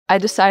I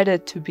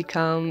decided to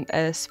become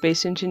a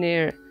space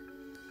engineer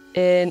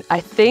in, I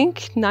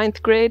think,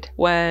 9th grade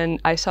when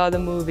I saw the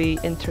movie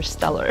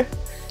Interstellar,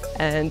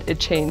 and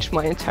it changed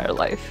my entire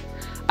life.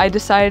 I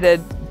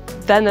decided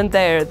then and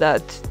there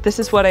that this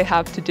is what I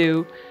have to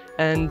do,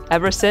 and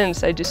ever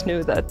since I just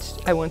knew that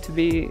I want to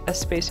be a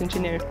space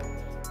engineer.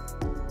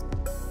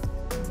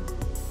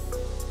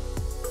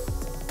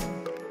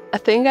 A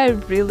thing I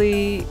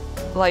really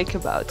like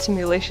about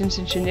simulations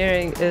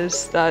engineering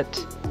is that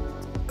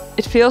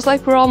it feels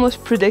like we're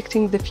almost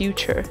predicting the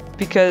future,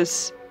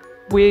 because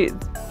we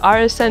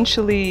are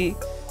essentially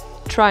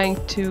trying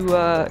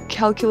to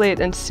calculate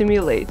and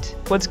simulate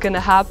what's going to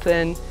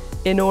happen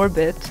in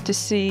orbit to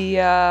see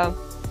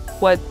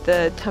what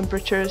the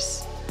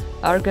temperatures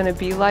are going to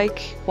be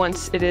like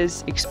once it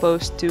is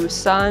exposed to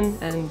sun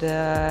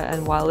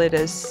and while it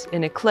is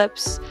in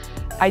eclipse.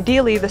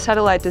 Ideally, the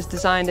satellite is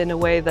designed in a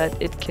way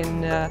that it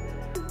can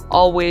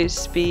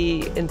always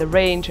be in the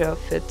range of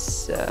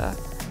its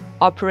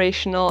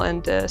operational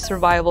and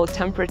survival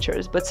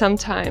temperatures, but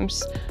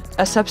sometimes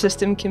a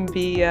subsystem can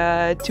be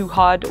too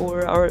hot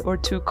or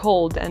too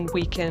cold, and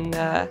we can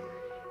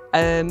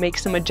make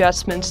some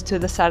adjustments to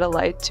the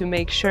satellite to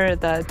make sure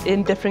that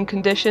in different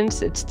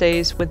conditions it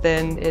stays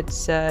within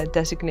its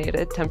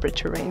designated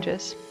temperature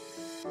ranges.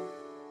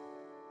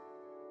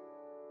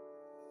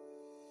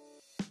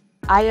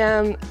 I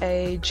am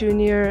a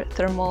junior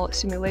thermal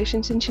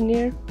simulations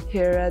engineer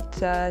here at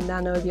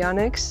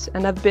NanoAvionics,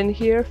 and I've been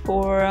here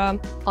for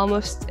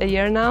almost a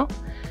year now.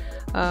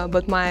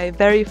 But my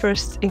very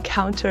first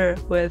encounter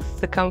with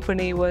the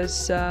company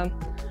was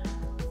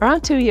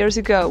around 2 years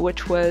ago,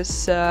 which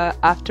was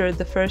after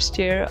the first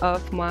year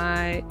of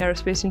my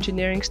aerospace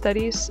engineering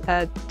studies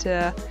at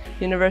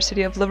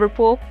University of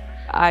Liverpool.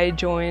 I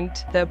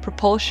joined the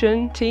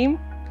propulsion team,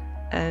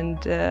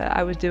 and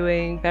I was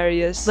doing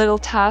various little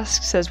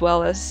tasks as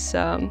well as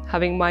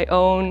having my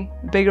own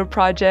bigger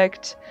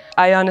project.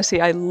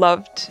 I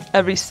loved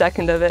every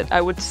second of it.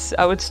 I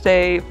would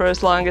stay for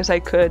as long as I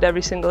could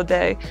every single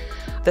day.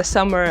 The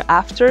summer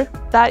after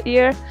that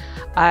year,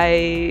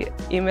 I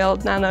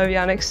emailed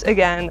NanoAvionics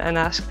again and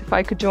asked if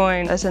I could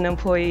join as an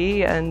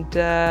employee, and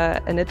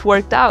it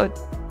worked out.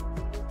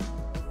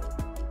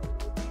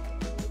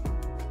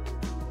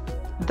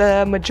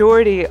 The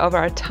majority of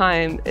our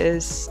time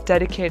is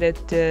dedicated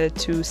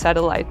to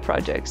satellite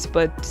projects,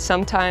 but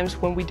sometimes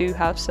when we do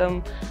have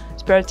some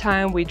spare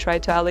time, we try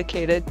to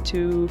allocate it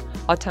to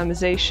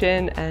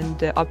automation and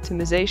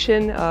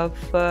optimization of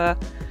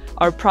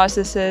our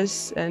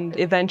processes, and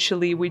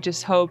eventually we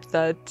just hope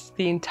that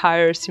the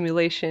entire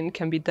simulation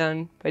can be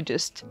done by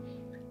just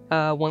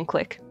one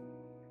click.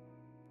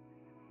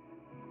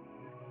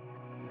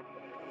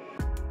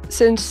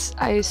 Since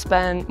I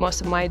spend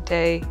most of my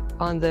day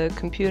on the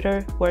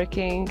computer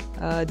working,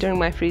 during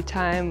my free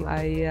time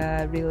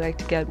I really like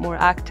to get more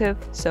active,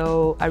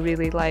 so I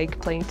really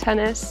like playing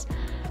tennis,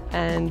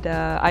 and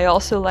I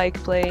also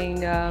like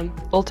playing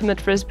ultimate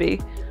frisbee,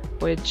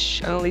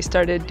 which I only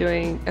started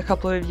doing a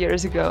couple of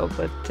years ago,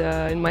 but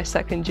in my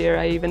second year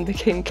I even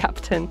became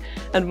captain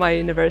at my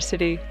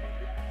university.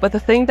 But the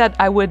thing that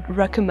I would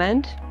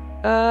recommend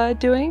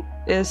doing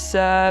is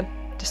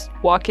just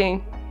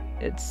walking.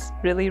 It's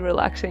really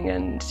relaxing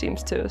and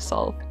seems to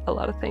solve a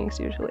lot of things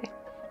usually.